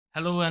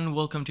Hello and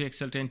welcome to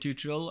Excel 10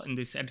 tutorial. In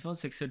this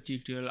advanced Excel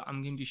tutorial,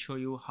 I'm going to show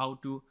you how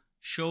to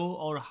show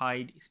or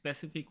hide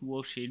specific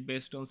worksheet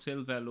based on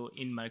cell value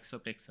in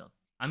Microsoft Excel.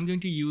 I'm going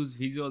to use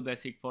Visual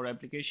Basic for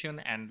application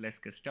and let's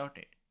get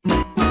started.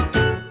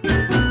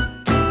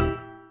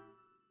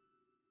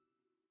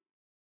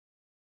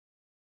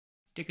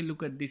 Take a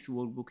look at this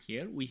workbook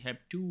here. We have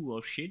two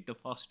worksheets. The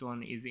first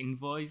one is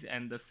invoice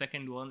and the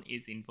second one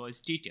is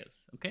invoice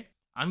details. Okay.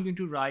 I'm going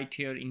to write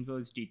here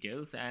invoice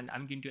details and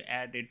I'm going to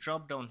add a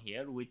drop down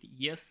here with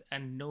yes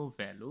and no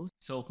value.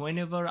 So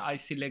whenever I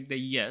select the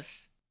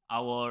yes,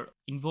 our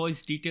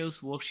invoice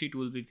details worksheet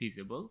will be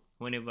visible.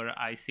 Whenever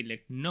I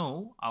select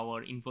no,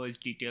 our invoice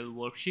detail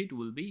worksheet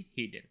will be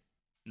hidden.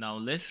 Now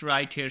let's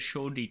write here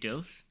show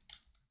details.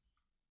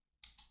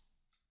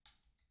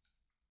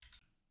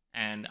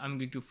 And I'm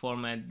going to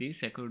format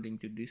this according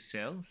to this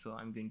cell. So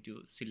I'm going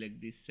to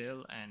select this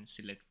cell and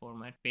select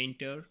format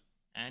painter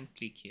and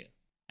click here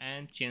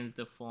and change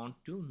the font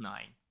to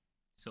 9.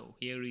 So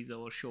here is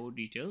our show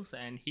details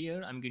and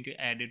here I'm going to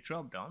add a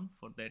drop down.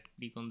 For that,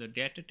 click on the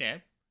data tab,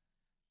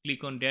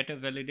 click on data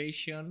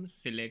validation,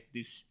 select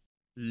this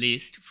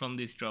list from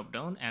this drop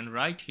down and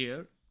write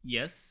here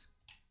yes,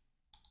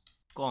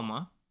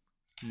 comma,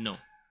 no.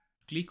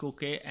 Click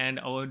OK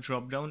and our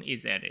drop down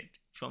is added.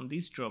 From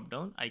this drop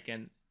down I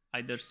can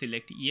either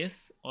select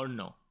yes or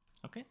no.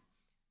 Okay,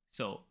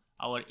 so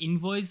our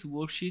invoice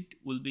worksheet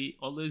will be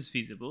always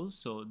visible.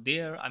 So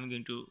there I'm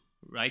going to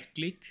right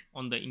click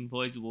on the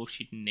invoice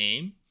worksheet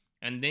name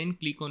and then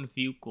click on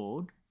view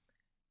code.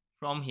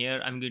 From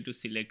here I'm going to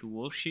select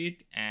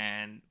worksheet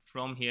and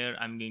from here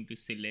I'm going to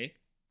select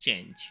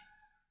change,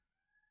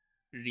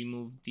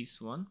 remove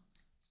this one.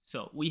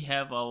 So we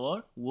have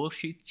our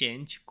worksheet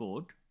change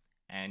code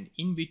and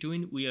in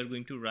between we are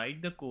going to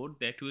write the code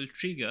that will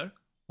trigger.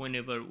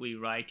 Whenever we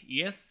write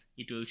yes,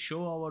 it will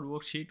show our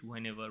worksheet.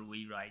 Whenever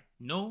we write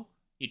no,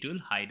 it will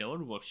hide our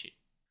worksheet.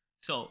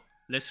 So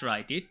let's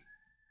write it.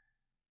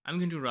 I'm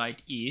going to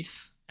write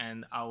if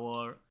and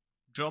our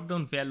drop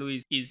down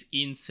value is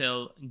in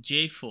cell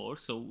J4.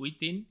 So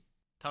within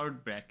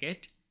third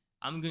bracket,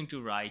 I'm going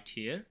to write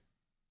here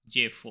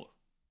J4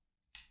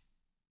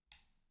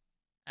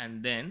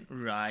 and then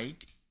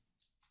write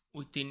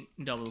within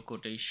double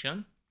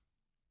quotation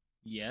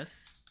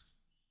yes.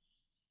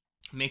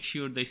 Make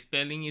sure the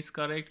spelling is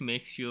correct,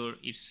 make sure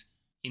it's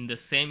in the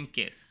same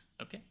case.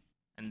 Okay,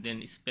 and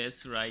then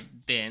space write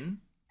then.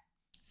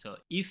 So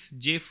if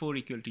J4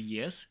 equal to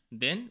yes,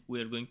 then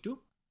we are going to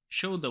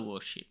show the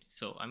worksheet.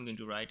 So I'm going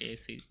to write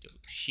s is to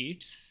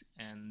sheets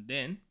and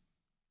then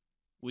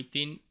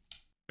within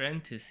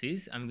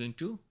parentheses I'm going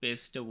to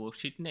paste the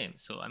worksheet name.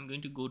 So I'm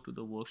going to go to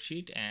the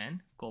worksheet and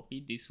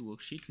copy this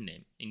worksheet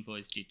name,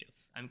 invoice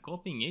details. I'm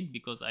copying it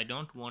because I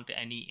don't want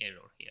any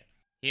error here.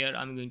 Here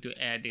I'm going to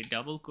add a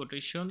double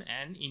quotation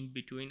and in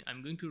between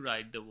I'm going to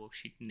write the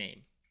worksheet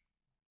name.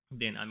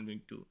 Then I'm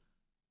going to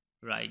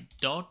write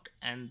dot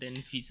and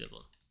then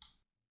visible.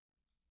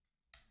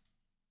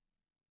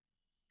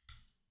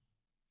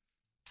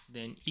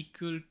 Then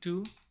equal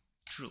to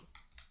true.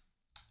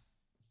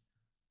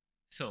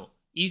 So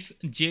if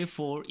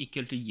J4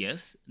 equal to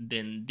yes,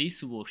 then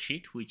this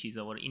worksheet, which is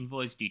our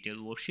invoice detail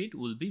worksheet,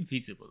 will be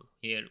visible.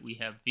 Here we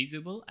have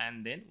visible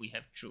and then we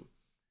have true.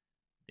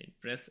 Then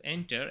press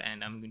enter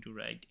and I'm going to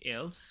write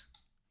else.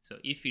 So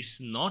if it's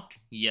not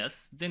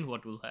yes, then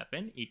what will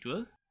happen? It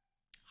will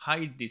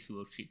hide this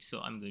worksheet.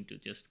 So I'm going to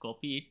just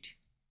copy it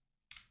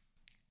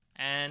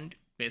and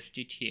paste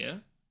it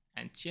here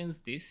and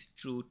change this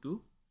true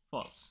to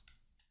false.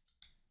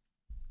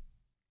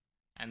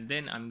 And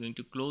then I'm going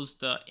to close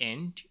the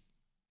end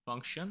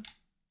function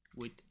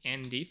with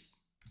end if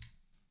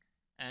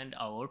and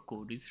our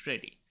code is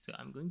ready. So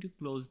I'm going to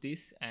close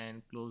this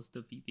and close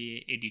the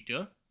VBA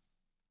editor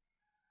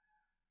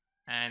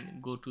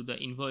and go to the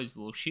invoice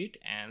worksheet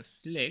and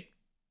select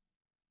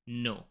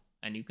no,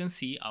 and you can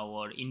see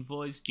our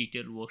invoice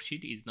detail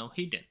worksheet is now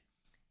hidden.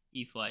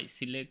 If I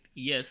select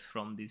yes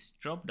from this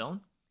drop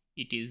down,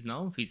 it is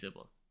now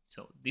visible.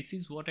 So this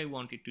is what I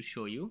wanted to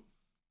show you.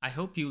 I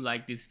hope you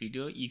like this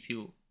video. If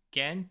you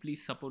can,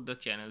 please support the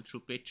channel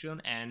through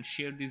Patreon and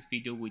share this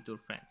video with your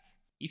friends.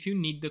 If you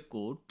need the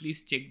code,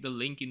 please check the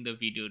link in the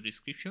video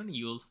description.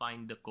 You will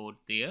find the code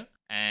there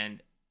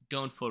and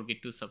don't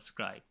forget to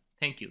subscribe.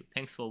 Thank you.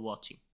 Thanks for watching.